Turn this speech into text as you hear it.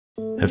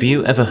Have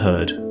you ever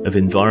heard of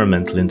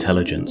environmental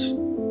intelligence?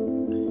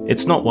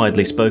 It's not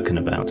widely spoken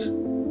about,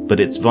 but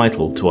it's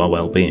vital to our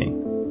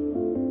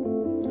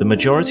well-being. The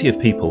majority of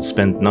people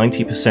spend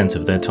 90%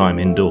 of their time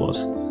indoors.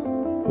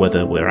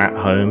 Whether we're at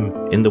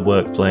home, in the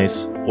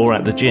workplace, or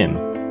at the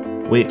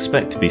gym, we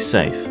expect to be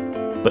safe.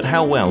 But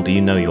how well do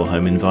you know your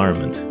home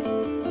environment?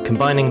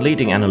 Combining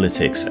leading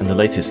analytics and the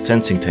latest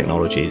sensing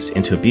technologies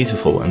into a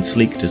beautiful and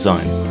sleek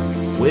design,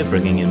 we're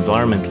bringing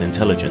environmental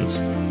intelligence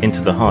into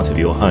the heart of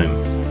your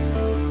home.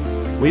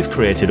 We've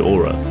created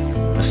Aura,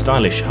 a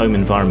stylish home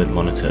environment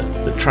monitor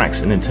that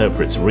tracks and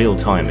interprets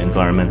real-time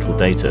environmental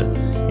data,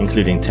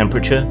 including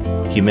temperature,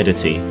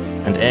 humidity,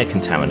 and air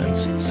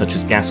contaminants such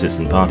as gases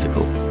and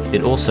particles.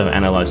 It also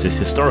analyzes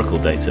historical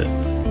data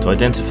to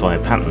identify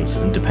patterns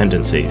and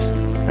dependencies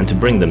and to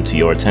bring them to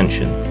your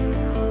attention.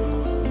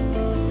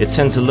 It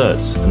sends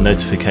alerts and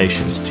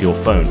notifications to your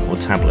phone or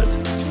tablet.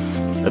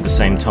 At the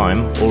same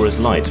time, Aura's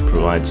light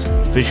provides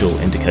visual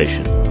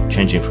indication,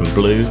 changing from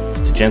blue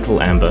to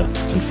gentle amber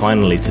and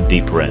finally to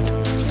deep red,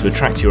 to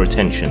attract your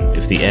attention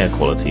if the air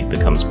quality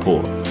becomes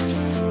poor.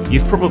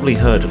 You've probably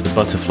heard of the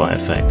butterfly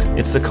effect.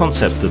 It's the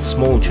concept that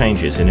small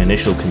changes in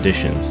initial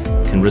conditions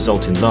can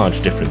result in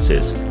large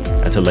differences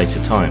at a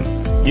later time.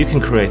 You can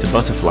create a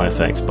butterfly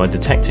effect by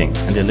detecting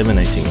and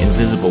eliminating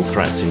invisible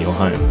threats in your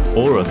home.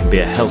 Aura can be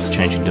a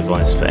health-changing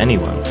device for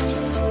anyone.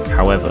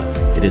 However,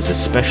 it is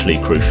especially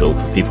crucial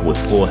for people with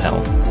poor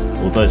health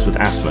or those with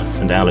asthma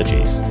and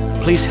allergies.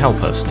 Please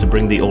help us to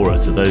bring the Aura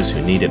to those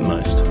who need it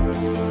most.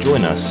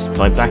 Join us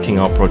by backing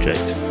our project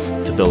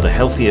to build a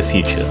healthier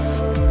future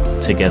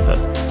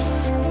together.